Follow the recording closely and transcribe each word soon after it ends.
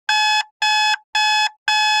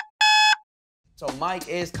So Mike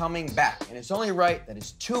is coming back, and it's only right that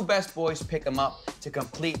his two best boys pick him up to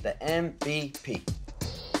complete the MVP.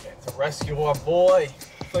 To rescue our boy.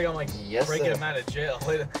 I feel like I'm like breaking sir. him out of jail.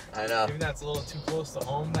 I know. Maybe that's a little too close to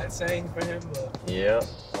home, that saying for him, but... Yeah,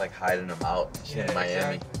 like hiding him out in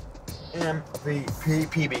Miami. Exactly.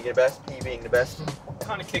 MVP being the best, P being the best.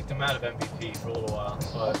 Kind of kicked him out of MVP for a little while,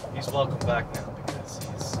 but he's welcome back now because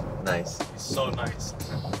he's so nice.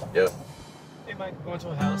 Yep. Hey, Mike, we're going to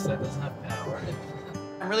a house that doesn't have power.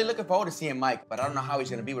 I'm really looking forward to seeing Mike, but I don't know how he's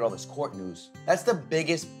gonna be with all this court news. That's the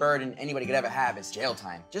biggest burden anybody could ever have is jail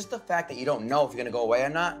time. Just the fact that you don't know if you're gonna go away or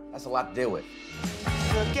not, that's a lot to deal with.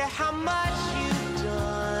 Look at how much you've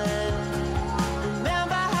done.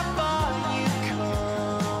 Remember how far you've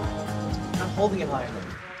come. I'm holding it high.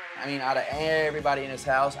 I mean, out of everybody in this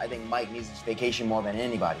house, I think Mike needs this vacation more than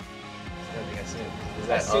anybody. I don't think I've seen him.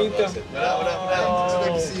 I seen them. What up? It's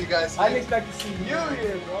good to see you guys. I didn't expect to see you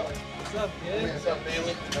here, bro. What's up, kid? What's up,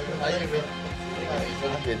 family? How you doing?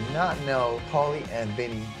 I did not know Pauly and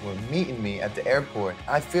Vinny were meeting me at the airport.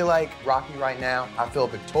 I feel like Rocky right now. I feel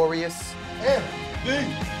victorious.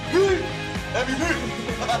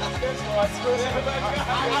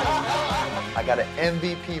 I got an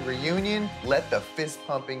MVP reunion. Let the fist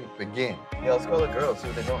pumping begin. Yeah, let's go to the girls, see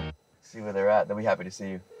what they're doing. See where they're at. They'll be happy to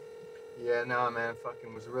see you. Yeah, no, man.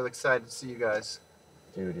 Fucking was really excited to see you guys.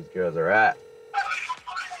 Dude, these girls are at.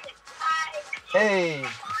 Hey.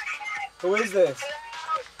 Who is this?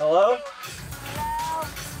 Hello?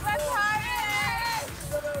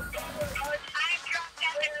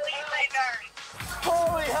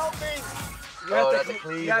 Pauly, help me! That's the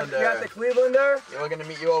Clevelander. You're at the Clevelander? Yeah, we're gonna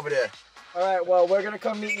meet you over there. All right, well, we're gonna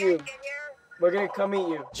come meet you. We're gonna come meet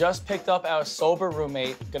you. Just picked up our sober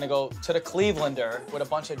roommate, gonna go to the Clevelander with a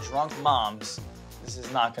bunch of drunk moms. This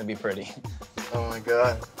is not gonna be pretty. Oh my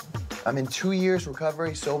God. I'm in 2 years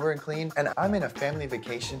recovery, sober and clean, and I'm in a family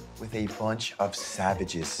vacation with a bunch of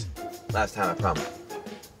savages. Last time, I promise.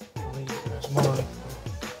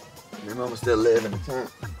 Your mama still live in the tent.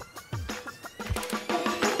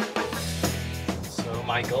 So,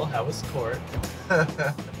 Michael, how was court?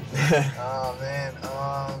 Oh, man.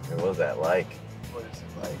 What was that like? What is it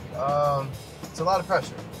like? It's a lot of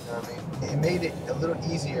pressure. You know what I mean? It made it a little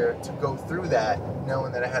easier to go through that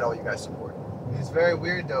knowing that I had all you guys' support. It's very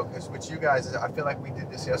weird, though, because with you guys, I feel like we did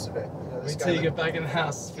this yesterday. You know, Wait till you get back in the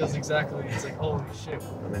house. It feels exactly, it's like, holy shit.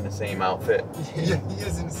 I'm in the same outfit. Yeah, he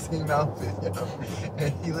is in the same outfit, yo.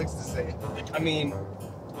 And he looks the same. I mean,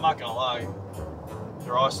 I'm not gonna lie.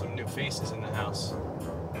 There are some new faces in the house.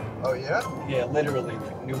 Oh, yeah? Yeah, literally,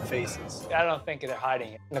 like, new faces. I don't think they're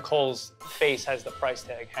hiding it. Nicole's face has the price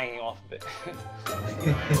tag hanging off of it.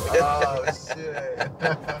 Oh, shit.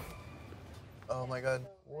 Oh my God.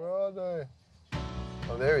 Where are they?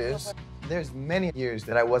 Oh, there he is. There's many years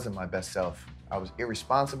that I wasn't my best self. I was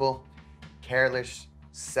irresponsible, careless,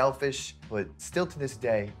 selfish, but still to this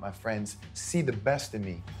day, my friends see the best in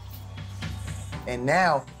me. And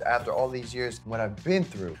now, after all these years, what I've been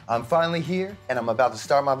through, I'm finally here, and I'm about to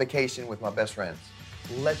start my vacation with my best friends.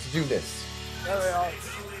 Let's do this. There we are.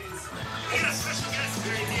 We got a special guest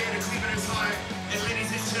very dear to Cleveland's heart. And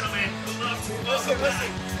ladies and gentlemen, we'd love to welcome back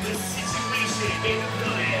the situation in the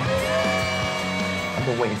building. I've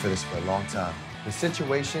been waiting for this for a long time. The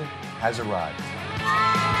situation has arrived.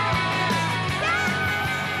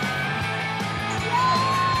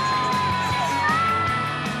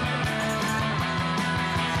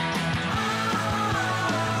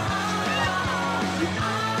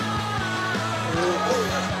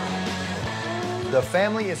 The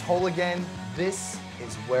family is whole again. This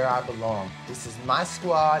is where I belong. This is my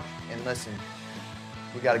squad, and listen,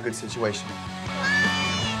 we got a good situation.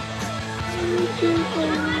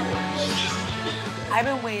 I've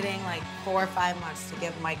been waiting like 4 or 5 months to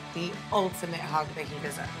give Mike the ultimate hug that he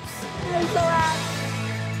deserves. I'm so happy.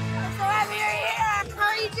 I'm so happy you're here. How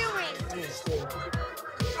are you doing?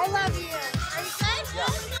 I love you. Are you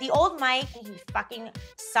good? The old Mike, he fucking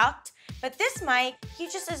sucked. But this Mike, he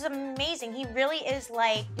just is amazing. He really is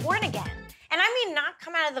like born again. And I mean not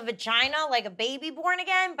come out of the vagina like a baby born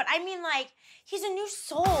again, but I mean like he's a new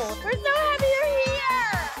soul. We're so happy you're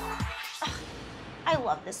here. Ugh, I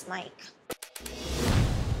love this Mike.